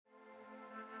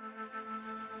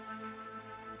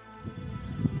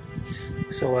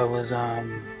So I was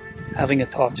having a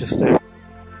thought just there.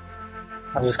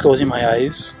 I was closing my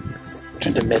eyes,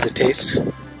 trying to meditate,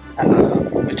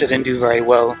 which I didn't do very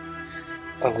well.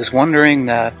 I was wondering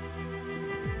that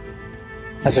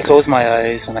as I closed my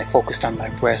eyes and I focused on my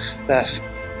breath, that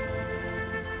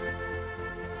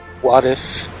what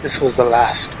if this was the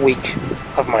last week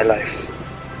of my life?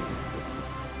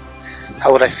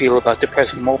 How would I feel about the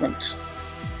present moment?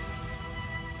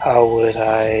 How would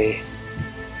I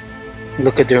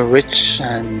look at the rich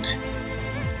and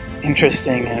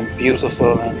interesting and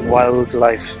beautiful and wild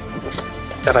life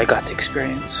that I got to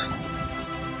experience?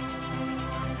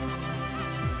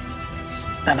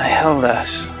 And I held that,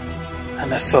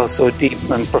 and it felt so deep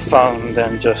and profound,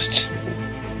 and just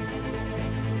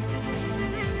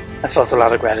I felt a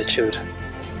lot of gratitude.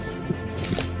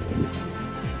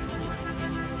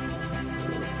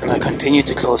 And I continued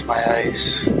to close my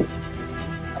eyes,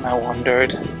 and I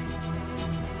wondered,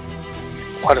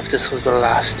 what if this was the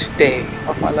last day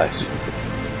of my life?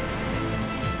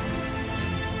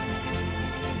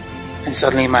 And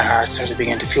suddenly my heart started to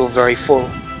begin to feel very full.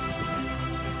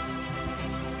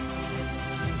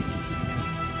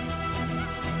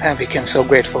 I became so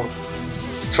grateful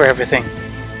for everything.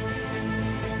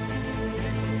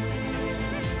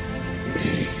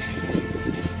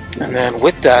 And then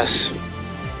with that,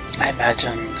 I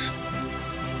imagined,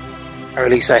 or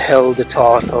at least I held the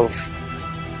thought of,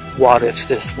 what if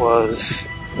this was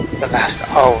the last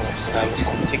hour that I was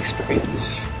going to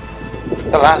experience?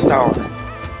 The last hour.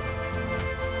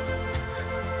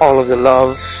 All of the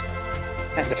love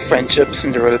and the friendships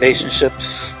and the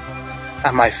relationships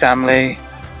and my family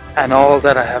and all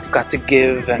that I have got to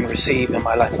give and receive in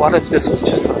my life. What if this was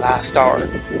just the last hour?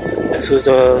 This was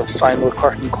the final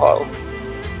curtain call.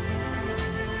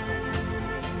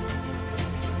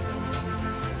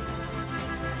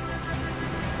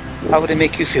 How would it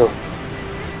make you feel?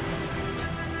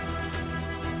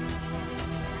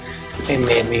 It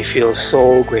made me feel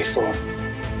so grateful.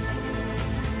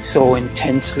 So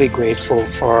intensely grateful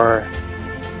for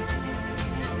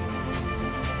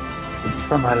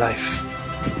my life.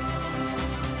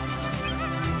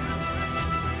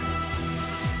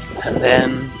 And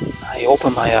then I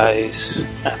opened my eyes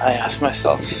and I asked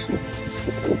myself,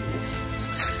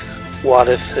 what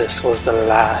if this was the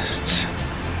last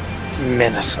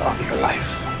minute of your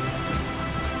life?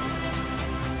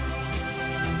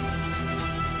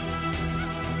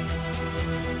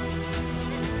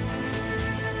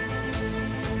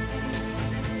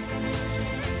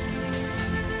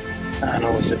 I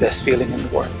know it's the best feeling in the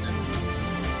world.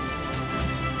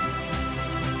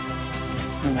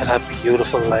 And that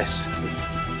beautiful light.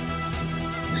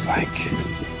 It's like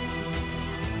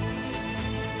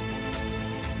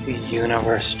the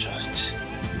universe just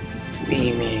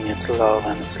beaming its love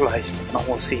and its light. You can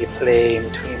almost see it play in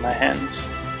between my hands.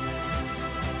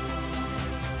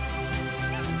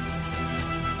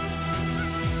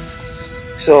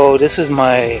 So this is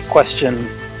my question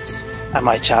and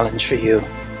my challenge for you.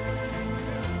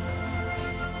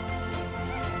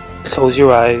 Close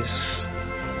your eyes.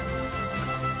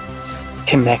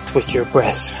 Connect with your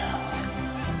breath.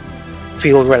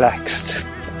 Feel relaxed.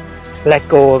 Let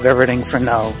go of everything for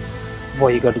now.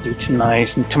 What you got to do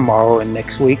tonight and tomorrow and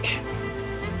next week,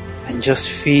 and just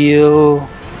feel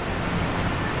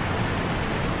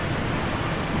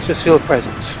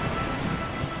present,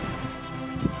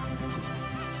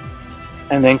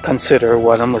 and then consider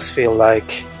what it must feel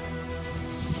like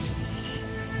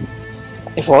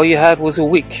if all you had was a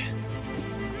week,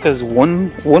 because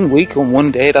one week and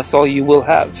one day, that's all you will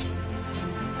have.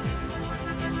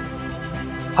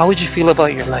 How would you feel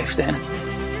about your life then?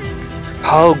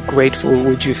 How grateful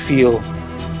would you feel?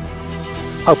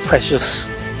 How precious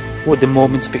would the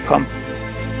moments become?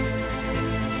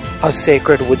 How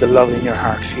sacred would the love in your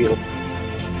heart feel?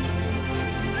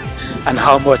 And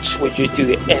how much would you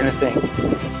do anything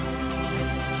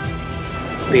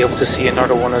to be able to see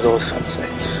another one of those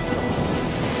sunsets?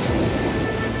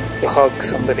 To hug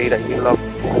somebody that you love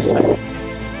last time.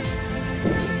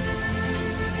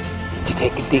 To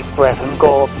take a deep breath and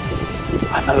go,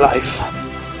 I'm alive.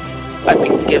 I've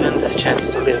been given this chance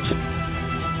to live,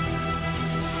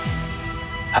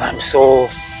 and I'm so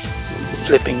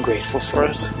flipping grateful for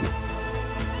it.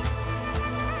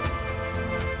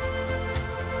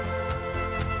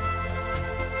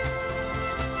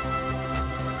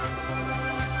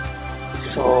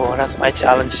 So that's my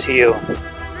challenge to you.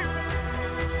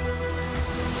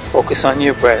 Focus on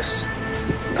your breath.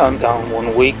 Count down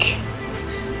 1 week,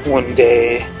 1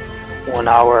 day, 1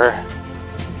 hour,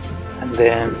 and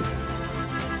then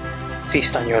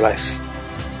feast on your life.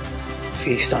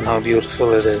 Feast on how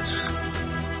beautiful it is.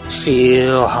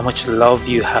 feel how much love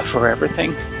you have for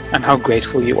everything and how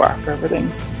grateful you are for everything.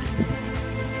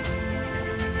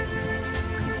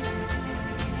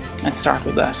 And start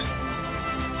with that.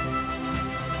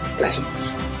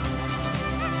 Blessings.